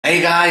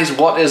Hey guys,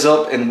 what is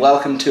up and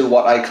welcome to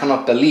what I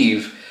cannot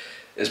believe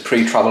is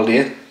pre-travel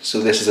day.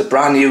 So this is a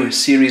brand new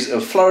series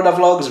of Florida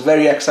vlogs.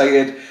 Very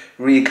excited,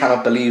 really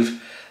cannot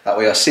believe that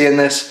we are seeing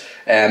this.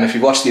 If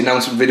you watched the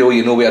announcement video,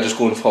 you know we are just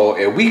going for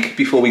a week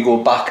before we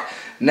go back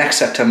next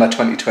September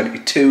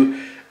 2022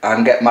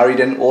 and get married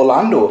in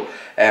Orlando.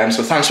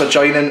 So thanks for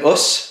joining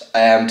us.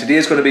 Today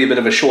is going to be a bit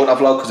of a shorter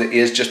vlog because it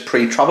is just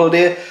pre-travel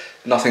day.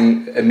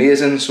 Nothing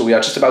amazing, so we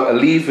are just about to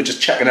leave. We're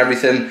just checking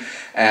everything,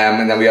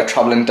 and then we are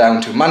travelling down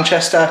to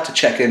Manchester to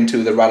check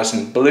into the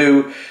Radisson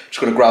Blu.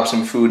 Just going to grab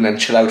some food and then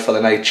chill out for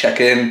the night,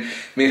 check in,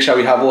 make sure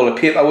we have all the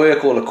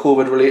paperwork, all the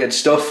COVID related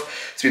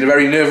stuff. It's been a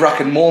very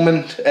nerve-wracking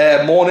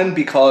morning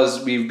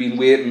because we've been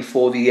waiting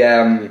for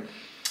the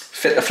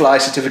fit to fly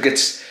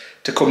certificates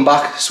to come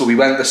back. So we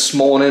went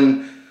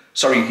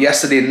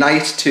yesterday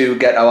night to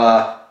get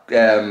our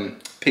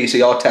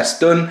PCR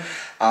test done.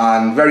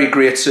 And very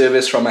great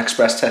service from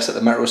Express Test at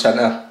the Metro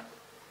Centre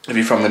if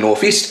you're from the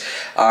northeast.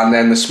 And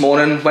then this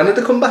morning, when did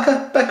they come back?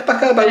 Becca?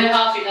 About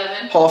half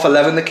 11. Half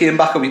 11 they came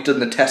back, and we'd done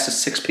the test at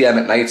 6 PM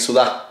at night, so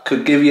that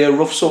could give you a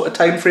rough sort of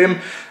time frame.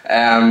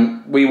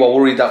 We were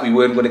worried that we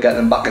weren't going to get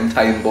them back in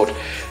time, but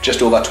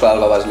just over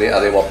 12 hours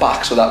later they were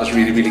back, so that was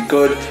really, really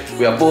good.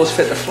 We are both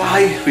fit to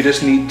fly. We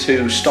just need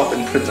to stop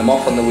and print them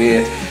off on the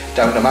way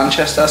down to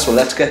Manchester, so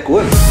let's get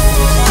going.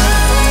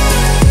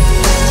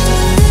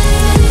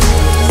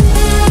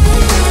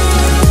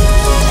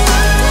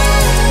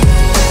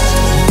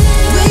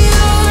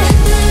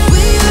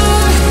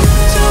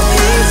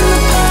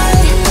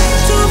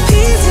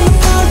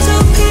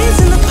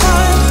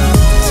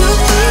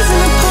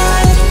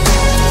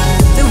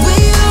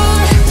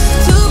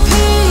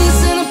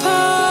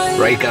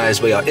 Right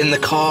guys, we are in the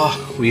car.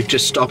 We've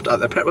just stopped at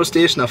the petrol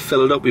station. I've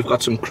filled up. We've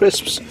got some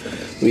crisps.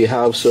 We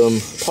have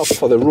some pop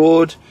for the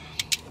road,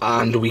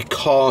 and we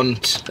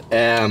can't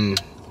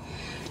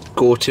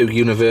go to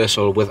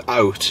Universal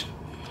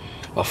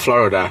or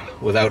Florida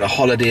without a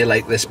holiday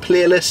like this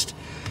playlist.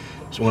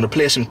 So we're going to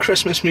play some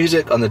Christmas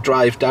music on the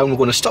drive down. We're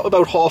going to stop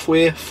about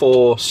halfway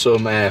for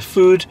some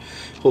food.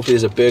 Hopefully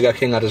there's a Burger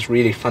King. I just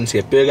really fancy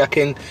a Burger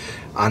King.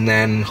 And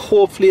then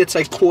hopefully it's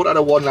like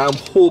 1:45 now. I'm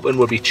hoping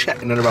we'll be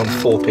checking in around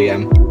 4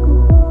 PM.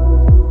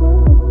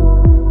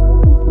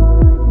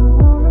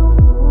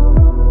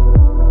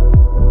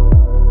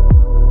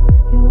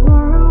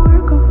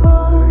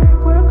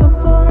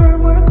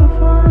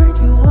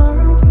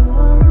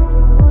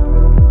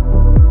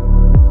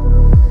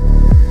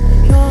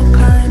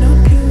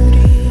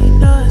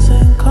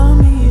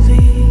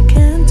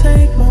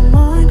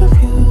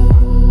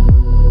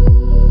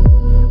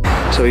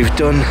 So we've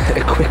done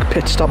a quick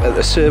pit stop at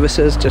the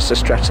services just to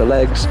stretch the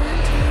legs,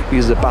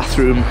 use the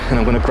bathroom, and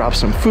I'm going to grab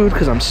some food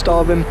because I'm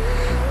starving.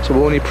 So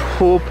we're only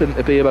hoping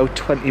to be about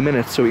 20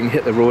 minutes so we can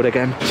hit the road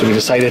again. So we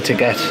decided to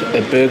get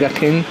a Burger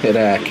King.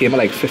 It came at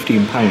like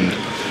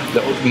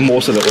 £15.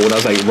 Most of the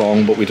order's like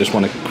wrong, but we just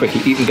want to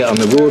quickly eat and get on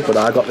the road. But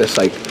I got this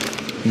like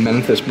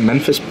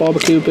Memphis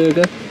barbecue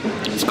burger.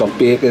 It's got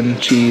bacon,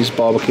 cheese,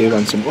 barbecue,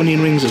 and some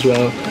onion rings as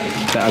well.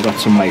 Then I got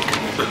some like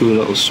cool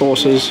little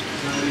sauces.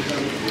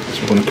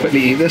 So we're going to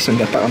quickly eat this and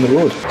get back on the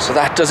road. So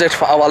that does it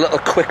for our little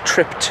quick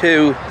trip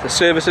to the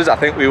services. I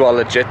think we were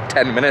legit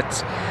 10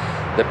 minutes.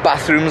 The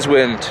bathrooms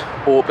weren't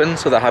open,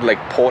 so they had like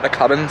porta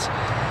cabins.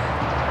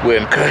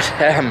 Weren't good.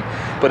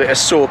 But it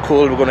is so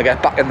cold. We're going to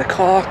get back in the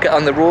car, get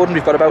on the road, and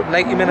we've got about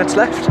 90 minutes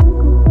left.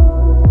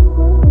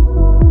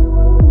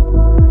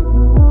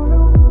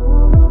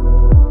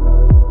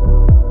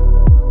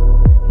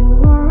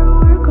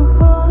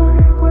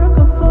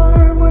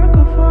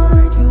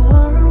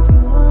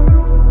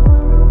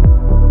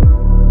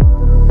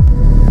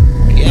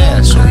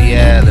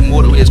 The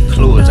motorway is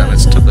closed and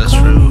it's took us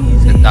through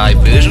the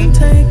diversion,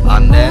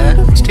 and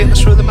it's taken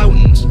us through the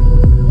mountains.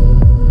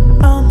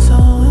 I'm so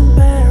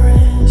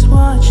embarrassed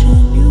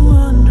watching you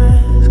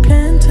undress,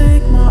 can't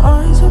take my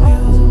eyes off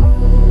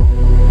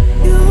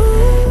you.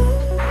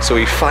 So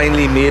we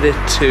finally made it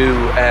to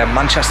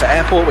Manchester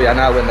Airport. We are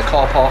now in the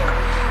car park.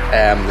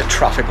 The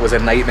traffic was a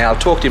nightmare. I'll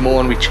talk to you more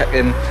when we check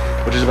in.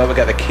 We're just about to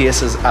get the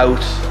cases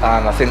out,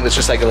 and I think there's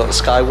just like a little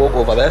skywalk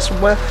over there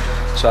somewhere.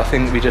 So I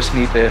think we just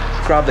need to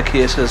grab the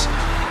cases,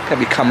 get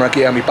my camera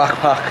gear and my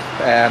backpack,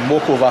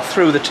 walk over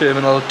through the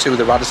terminal to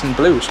the Radisson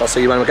Blu. So I'll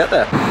see you when we get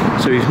there.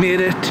 So we've made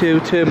it to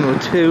Terminal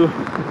 2,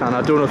 and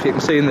I don't know if you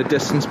can see in the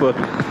distance, but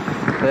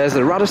there's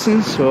the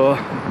Radisson. So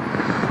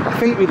I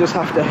think we just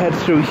have to head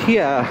through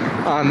here,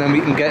 and then we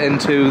can get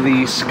into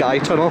the Sky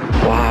Tunnel.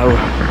 Wow,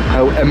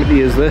 how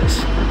empty is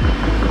this?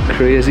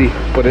 Crazy,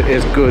 but it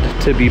is good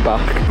to be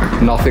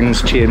back.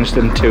 Nothing's changed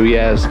in 2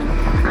 years.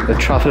 The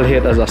travel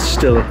haters are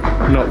still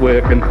not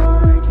working.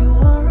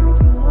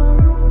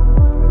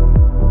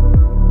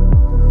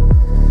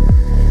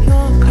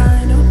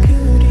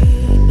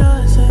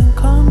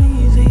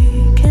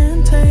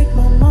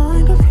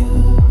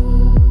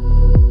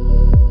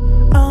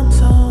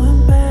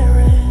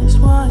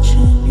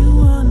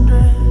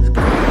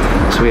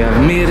 So we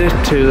have made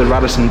it to the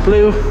Radisson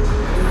Blu.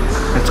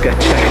 Let's get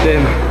checked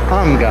in.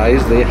 And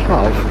guys, they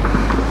have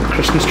the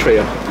Christmas tree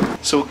up.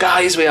 So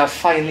guys, we have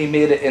finally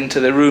made it into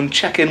the room.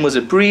 Check-in was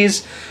a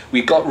breeze.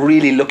 We got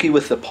really lucky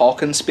with the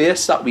parking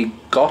space that we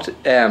got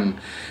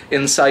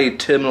inside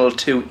Terminal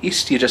 2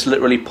 East. You just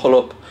literally pull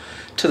up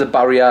to the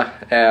barrier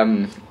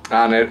and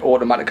it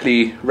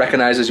automatically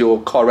recognises your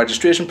car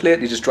registration plate.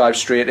 You just drive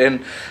straight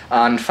in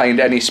and find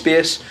any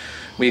space.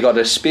 We got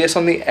a space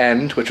on the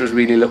end, which was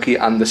really lucky,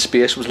 and the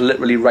space was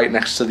literally right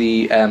next to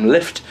the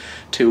lift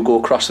to go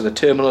across to the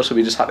terminal, so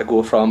we just had to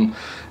go from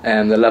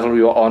the level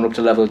we were on up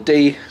to level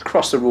D,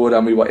 cross the road,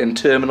 and we were in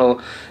terminal,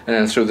 and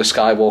then through the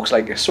skywalks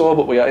like you saw.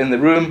 But we are in the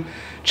room.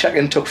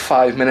 Check-in took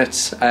 5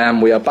 minutes.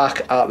 We are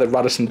back at the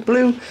Radisson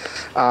Blu,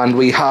 and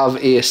we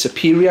have a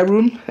superior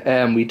room.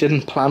 We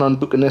didn't plan on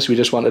booking this, we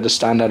just wanted a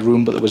standard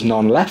room, but there was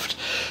none left,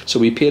 so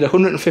we paid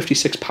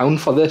 £156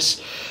 for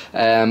this.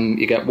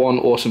 You get one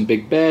awesome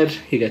big bed,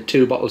 you get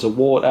 2 bottles of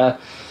water,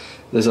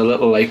 there's a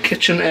little like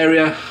kitchen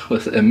area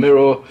with a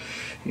mirror,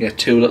 you get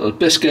 2 little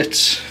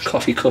biscuits,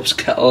 coffee cups,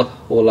 kettle,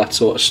 all that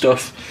sort of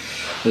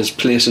stuff. There's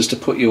places to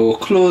put your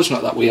clothes,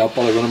 not that we are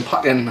bothering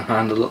unpacking,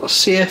 and a little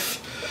safe.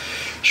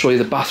 Show you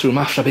the bathroom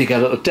after, but you get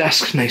a little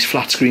desk, nice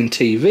flat screen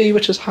TV,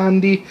 which is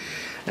handy,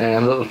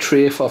 a little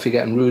tray for if you're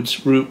getting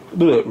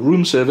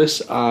room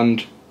service,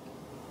 and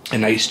a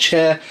nice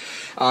chair.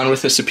 And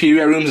with the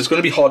superior rooms, it's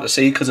going to be hard to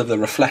see because of the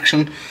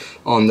reflection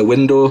on the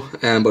window,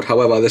 but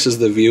however, this is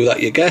the view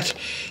that you get.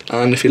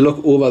 And if you look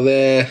over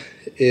there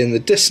in the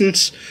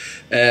distance,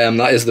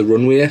 that is the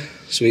runway,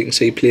 so you can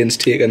see planes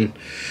taking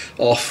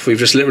off. We've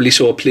just literally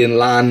saw a plane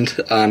land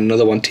and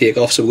another one take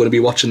off, so we're going to be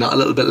watching that a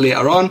little bit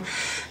later on.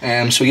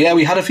 So yeah,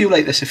 we had a view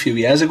like this a few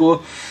years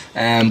ago,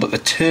 but the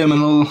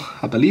terminal,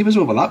 I believe, is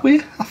over that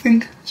way. I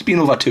think it's been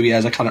over 2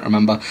 years, I can't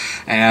remember.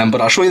 But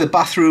I'll show you the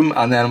bathroom,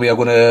 and then we are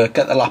going to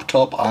get the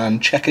laptop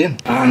and check in.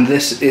 And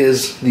this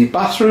is the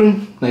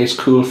bathroom. Nice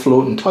cool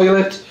floating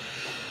toilet,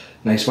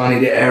 nice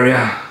vanity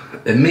area.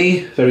 A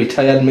me, very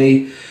tired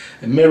me.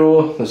 A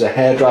mirror, there's a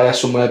hairdryer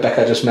somewhere,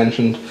 Becca just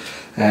mentioned.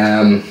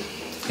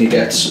 He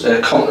gets a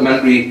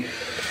complimentary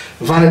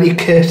vanity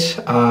kit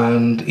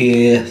and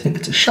I think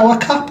it's a shower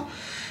cap.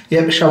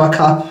 Yep, a shower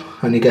cap,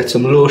 and you get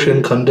some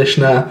lotion,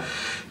 conditioner,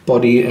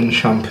 body and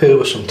shampoo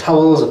with some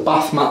towels, a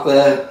bath mat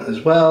there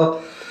as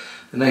well,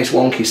 a nice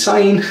wonky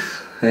sign,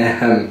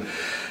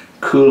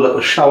 cool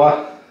little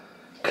shower,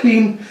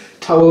 clean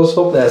towels.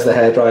 Up there's the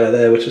hairdryer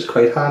there, which is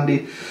quite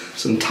handy,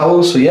 some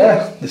towels. So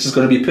yeah, this is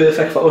going to be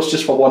perfect for us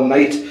just for one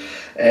night.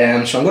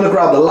 So I'm going to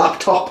grab the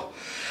laptop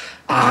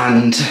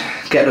and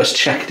get us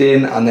checked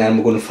in, and then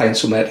we're going to find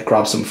somewhere to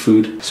grab some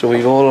food. So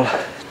we've all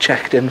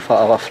checked in for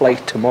our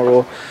flight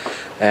tomorrow.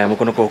 We're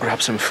going to go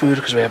grab some food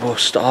because we're both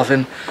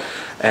starving.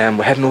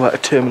 We're heading over to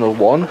Terminal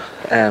 1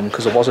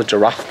 because there was a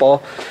giraffe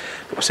bar,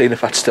 but we're seeing if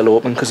that's still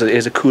open because it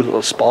is a cool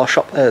little spa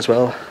shop there as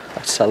well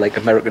that sell like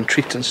American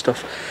treats and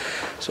stuff.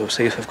 So we'll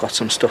see if they've got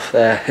some stuff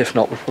there. If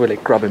not, we'll probably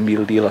like grab a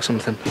meal deal or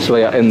something. So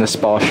yeah, in the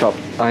spa shop,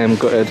 I am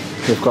gutted.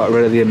 They've got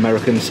rid of the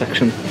American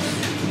section.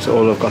 So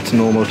all they've got is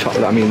normal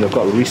chocolate. I mean, they've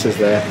got Reese's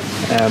there.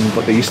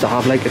 But they used to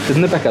have like,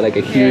 didn't they, Becca, like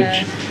a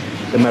huge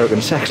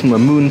American section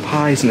with moon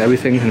pies and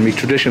everything. And my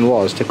tradition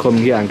was to come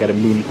here and get a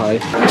moon pie.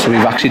 So we've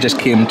actually just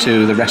came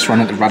to the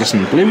restaurant at the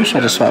Radisson Blu. So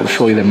I just thought I would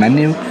show you the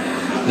menu.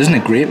 It isn't a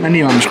great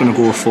menu. I'm just going to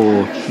go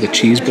for the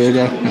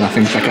cheeseburger. And I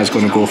think Becca's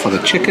going to go for the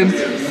chicken.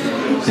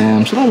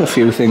 So there's a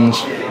few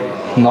things,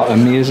 not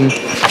amazing.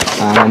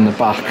 And on the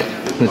back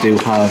they do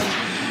have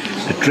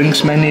a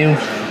drinks menu,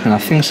 and I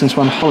think since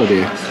we're on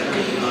holiday,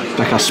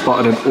 Becca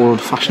spotted an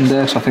old fashioned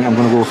there, so I think I'm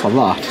going to go for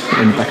that.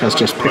 And Becca's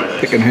just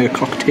picking her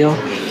cocktail.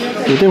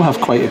 They do have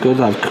quite a good,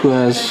 they have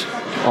Coors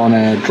on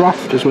a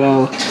draft as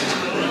well,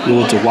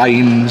 loads of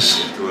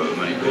wines.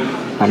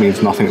 That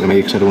means nothing to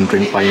me because I don't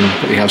drink wine,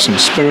 but they have some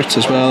spirits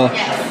as well.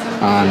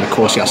 And of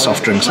course you have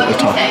soft drinks at the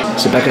top.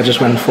 So Becca just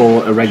went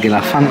for a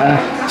regular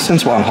Fanta.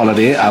 Since we're on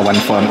holiday, I went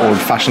for an old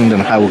fashioned,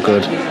 and how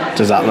good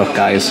does that look,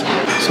 guys?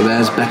 So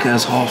there's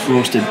Becca's half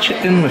roasted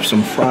chicken with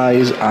some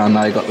fries, and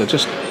I got the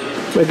just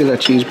regular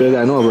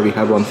cheeseburger. I know I already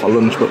had one for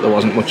lunch, but there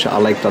wasn't much that I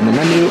liked on the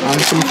menu,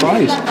 and some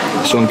fries.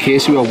 So in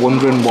case you were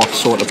wondering what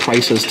sort of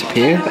prices to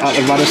pay at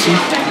the Radisson,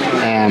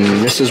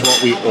 this is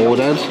what we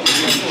ordered.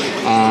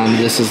 And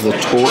this is the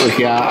total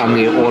here, and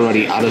they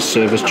already add a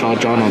service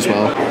charge on as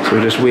well. So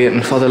we're just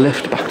waiting for the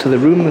lift back to the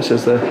room. This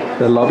is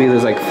the lobby.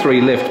 There's like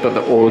 3 lifts, but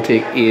they all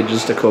take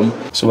ages to come.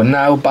 So we're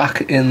now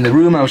back in the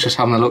room. I was just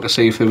having a look to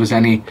see if there was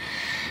any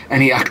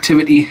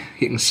activity.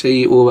 You can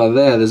see over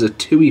there, there's a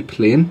TUI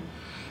plane.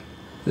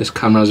 This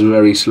camera's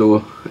very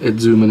slow.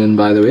 It's zooming in,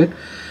 by the way.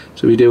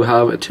 So we do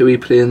have a TUI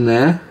plane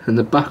there. In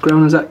the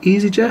background is that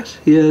EasyJet.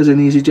 Here's an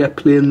EasyJet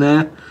plane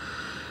there.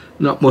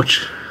 Not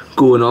much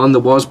going on. There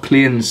was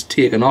planes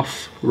taking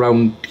off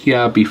around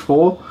here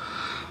before,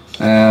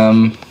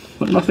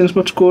 but nothing's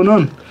much going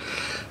on.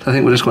 I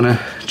think we're just going to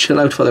chill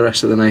out for the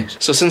rest of the night.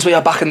 So since we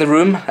are back in the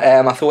room,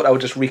 I thought I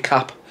would just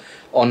recap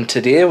on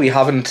today. We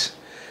haven't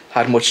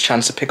had much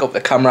chance to pick up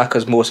the camera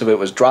because most of it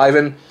was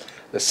driving.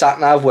 The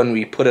sat-nav, when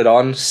we put it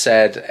on,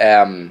 said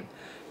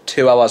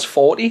 2 hours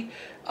 40,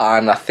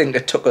 and I think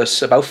it took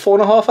us about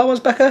 4.5 hours,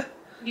 Becca?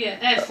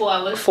 Yeah, 4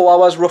 hours. 4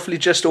 hours, roughly,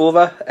 just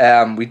over.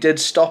 We did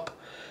stop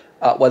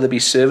at Weatherby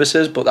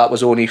Services, but that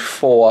was only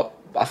for,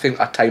 I think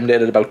I timed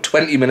it at about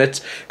 20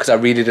 minutes because I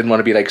really didn't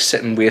want to be like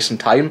sitting wasting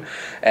time.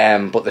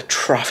 But the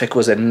traffic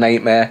was a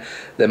nightmare.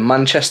 The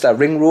Manchester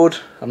Ring Road,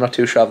 I'm not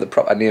too sure of the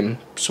proper name,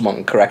 someone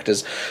can correct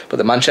us, but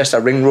the Manchester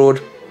Ring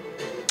Road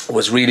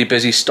was really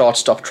busy,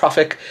 start-stop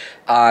traffic,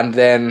 and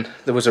then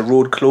there was a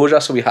road closure,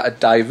 so we had to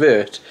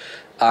divert,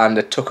 and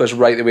it took us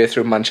right the way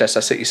through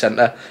Manchester City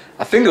Centre.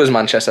 I think it was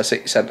Manchester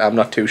City Centre, I'm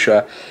not too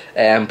sure,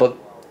 but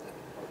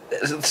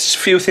a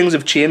few things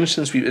have changed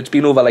since it's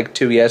been over like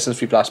 2 years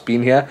since we've last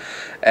been here,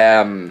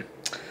 and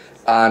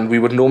we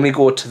would normally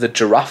go to the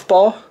Giraffe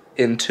Bar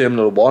in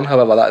Terminal 1,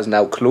 however that is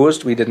now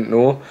closed, we didn't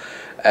know,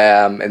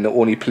 and the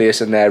only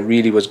place in there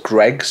really was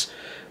Greg's,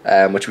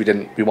 which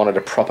we wanted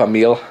a proper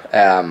meal,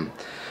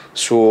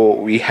 so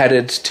we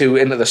headed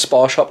into the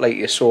spa shop like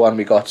you saw, and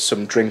we got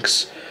some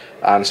drinks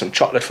and some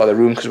chocolate for the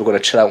room because we're going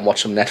to chill out and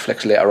watch some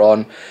Netflix later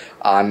on,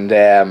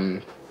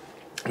 and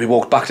we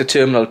walked back to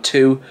Terminal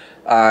 2,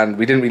 and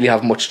we didn't really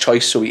have much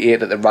choice, so we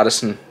ate at the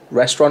Radisson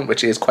restaurant,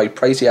 which is quite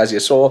pricey as you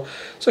saw,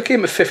 so it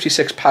came at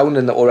 £56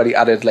 and they already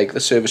added like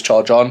the service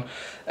charge on.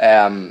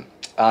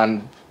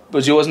 And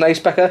was yours nice,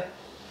 Becca?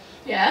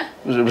 Yeah.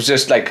 It was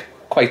just like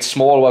quite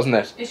small, wasn't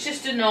it? It's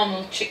just a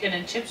normal chicken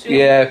and chips.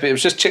 Yeah, it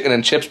was just chicken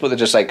and chips, but they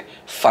just like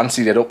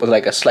fancied it up with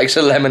like a slice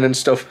of lemon and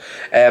stuff.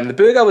 The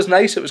burger was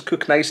nice, it was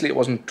cooked nicely, it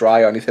wasn't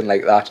dry or anything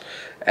like that.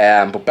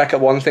 But Becca,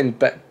 one thing,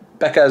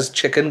 Becca's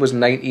chicken was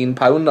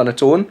 £19 on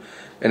its own,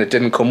 and it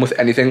didn't come with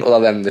anything other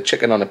than the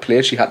chicken on a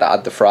plate. She had to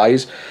add the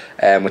fries,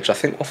 which I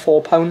think were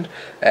 £4.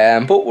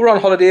 But we're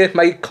on holiday.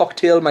 My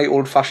cocktail, my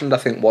old fashioned, I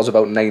think was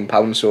about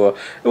 £9, so it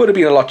would have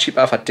been a lot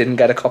cheaper if I didn't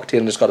get a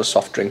cocktail and just got a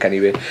soft drink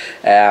anyway.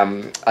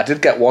 I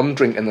did get one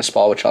drink in the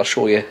spa, which I'll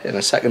show you in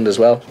a second as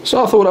well.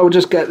 So I thought I would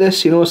just get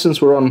this, you know,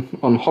 since we're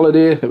on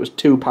holiday. It was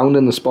 £2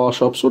 in the spa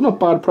shop, so not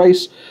bad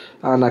price,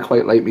 and I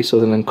quite like me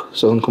Southern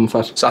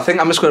Comfort. So I think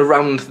I'm just going to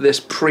round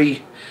this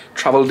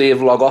pre-travel day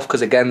vlog off,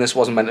 because again, this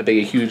wasn't meant to be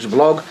a huge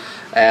vlog.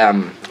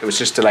 It was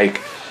just to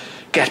like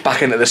get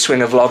back into the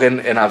swing of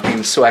vlogging, and I've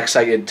been so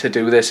excited to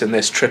do this and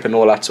this trip and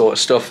all that sort of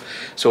stuff.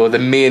 So the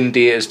main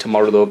day is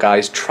tomorrow though,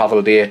 guys,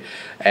 travel day.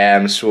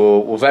 So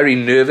we're very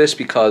nervous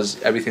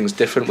because everything's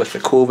different with the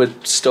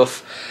COVID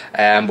stuff,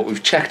 but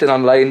we've checked it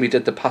online. We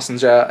did the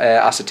passenger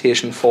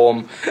assertion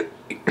form.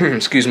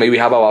 Excuse me, we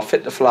have our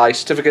fit to fly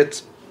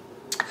certificates,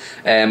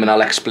 and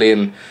I'll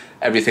explain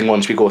everything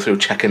once we go through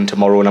check-in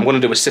tomorrow, and I'm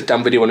going to do a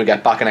sit-down video when we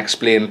get back and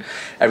explain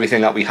everything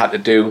that we had to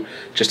do,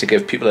 just to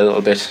give people a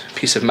little bit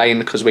peace of mind,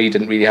 because we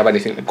didn't really have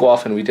anything to go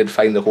off and we did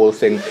find the whole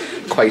thing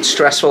quite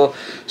stressful.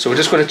 So we're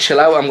just going to chill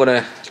out. I'm going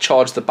to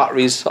charge the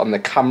batteries on the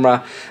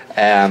camera.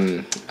 I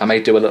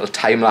might do a little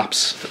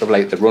time-lapse of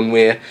like the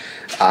runway,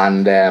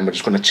 and we're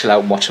just going to chill out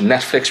and watch some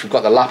Netflix. We've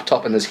got the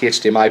laptop and there's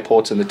HDMI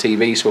ports in the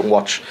TV, so we can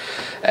watch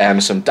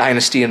some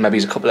Dynasty and maybe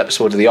a couple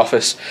episodes of The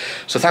Office.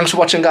 So thanks for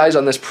watching, guys,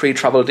 on this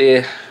pre-travel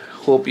day.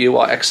 Hope you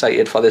are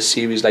excited for this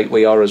series like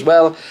we are as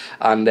well,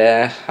 and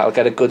I'll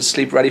get a good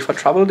sleep ready for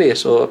travel day.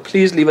 So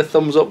please leave a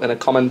thumbs up and a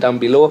comment down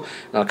below,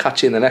 and I'll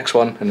catch you in the next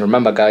one. And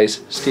remember,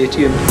 guys, stay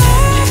tuned.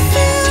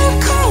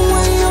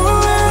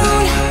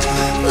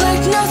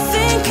 Like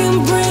nothing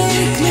can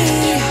bring